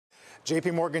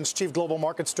JPMorgan's chief global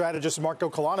market strategist Marco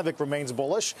Kolanovic remains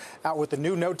bullish, out with a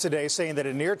new note today saying that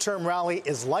a near-term rally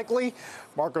is likely.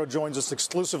 Marco joins us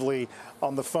exclusively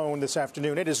on the phone this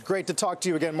afternoon. It is great to talk to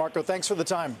you again, Marco. Thanks for the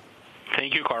time.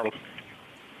 Thank you, Carl.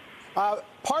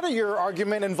 Part of your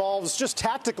argument involves just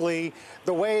tactically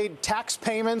the way tax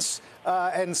payments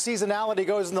and seasonality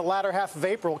goes in the latter half of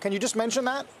April. Can you just mention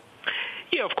that?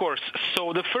 Yeah, of course.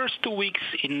 So the first 2 weeks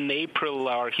in April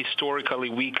are historically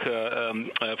weak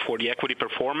for the equity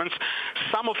performance.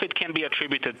 Some of it can be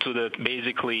attributed to the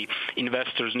basically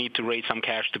investors need to raise some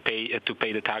cash to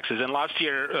pay the taxes. And last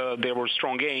year there were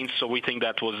strong gains, so we think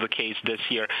that was the case this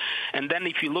year. And then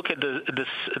if you look at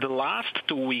the last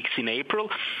 2 weeks in April,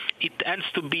 it tends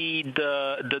to be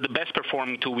the best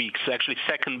performing 2 weeks, actually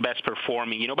second best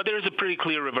performing. But there is a pretty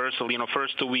clear reversal.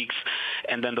 First 2 weeks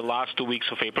and then the last 2 weeks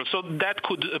of April. So that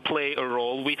could play a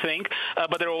role, we think,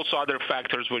 but there are also other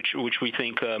factors which we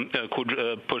think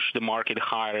could push the market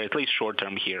higher, at least short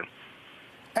term here.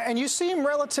 And you seem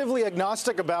relatively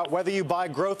agnostic about whether you buy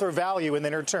growth or value in the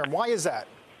near term. Why is that?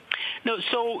 No,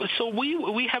 so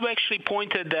we have actually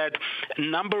pointed that a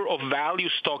number of value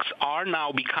stocks are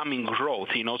now becoming growth.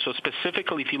 So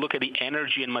specifically, if you look at the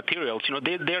energy and materials,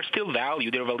 they're still value.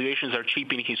 Their valuations are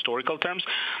cheap in historical terms.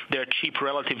 They're cheap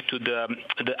relative to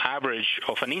the average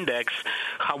of an index.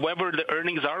 However, the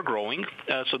earnings are growing,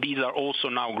 so these are also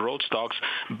now growth stocks.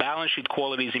 Balance sheet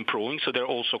quality is improving, so they're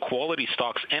also quality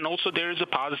stocks, and also there is a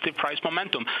positive price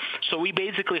momentum. So we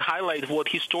basically highlight what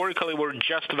historically were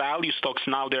just value stocks.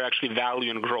 Now they're actually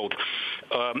value and growth.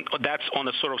 That's on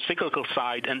a sort of cyclical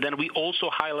side. And then we also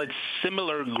highlight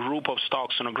similar group of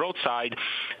stocks on a growth side.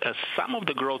 Some of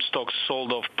the growth stocks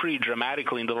sold off pretty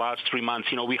dramatically in the last 3 months.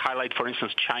 We highlight, for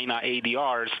instance, China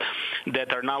ADRs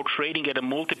that are now trading at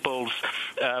multiples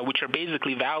which are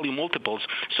basically value multiples.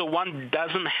 So one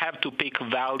doesn't have to pick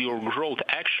value or growth.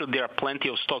 Actually, there are plenty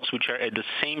of stocks which are at the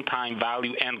same time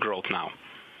value and growth now.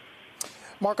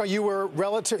 Marco, you were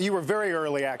very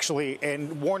early, actually,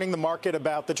 in warning the market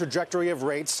about the trajectory of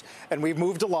rates, and we've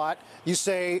moved a lot. You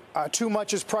say too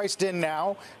much is priced in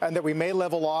now, and that we may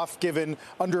level off given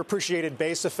underappreciated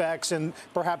base effects and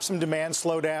perhaps some demand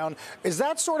slowdown. Is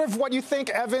that sort of what you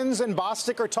think Evans and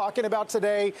Bostic are talking about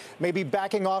today, maybe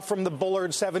backing off from the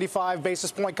Bullard 75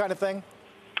 basis point kind of thing?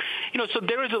 So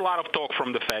there is a lot of talk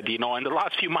from the Fed, in the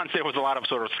last few months there was a lot of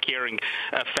sort of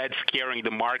Fed scaring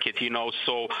the market,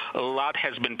 so a lot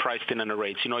has been priced in the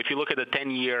rates. If you look at the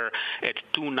 10-year at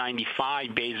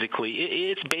 295, basically,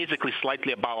 it's basically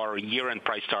slightly above our year-end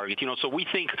price target, so we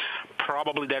think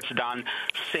probably that's done.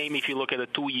 Same if you look at the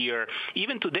 2-year,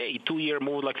 even today, 2-year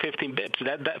moved like 15 bips,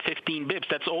 that 15 bips,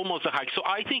 that's almost a hike. So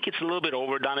I think it's a little bit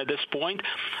overdone at this point.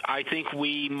 I think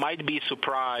we might be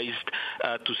surprised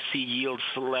to see yields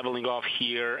leveling off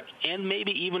here and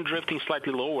maybe even drifting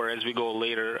slightly lower as we go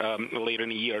later in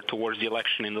the year towards the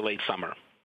election in the late summer.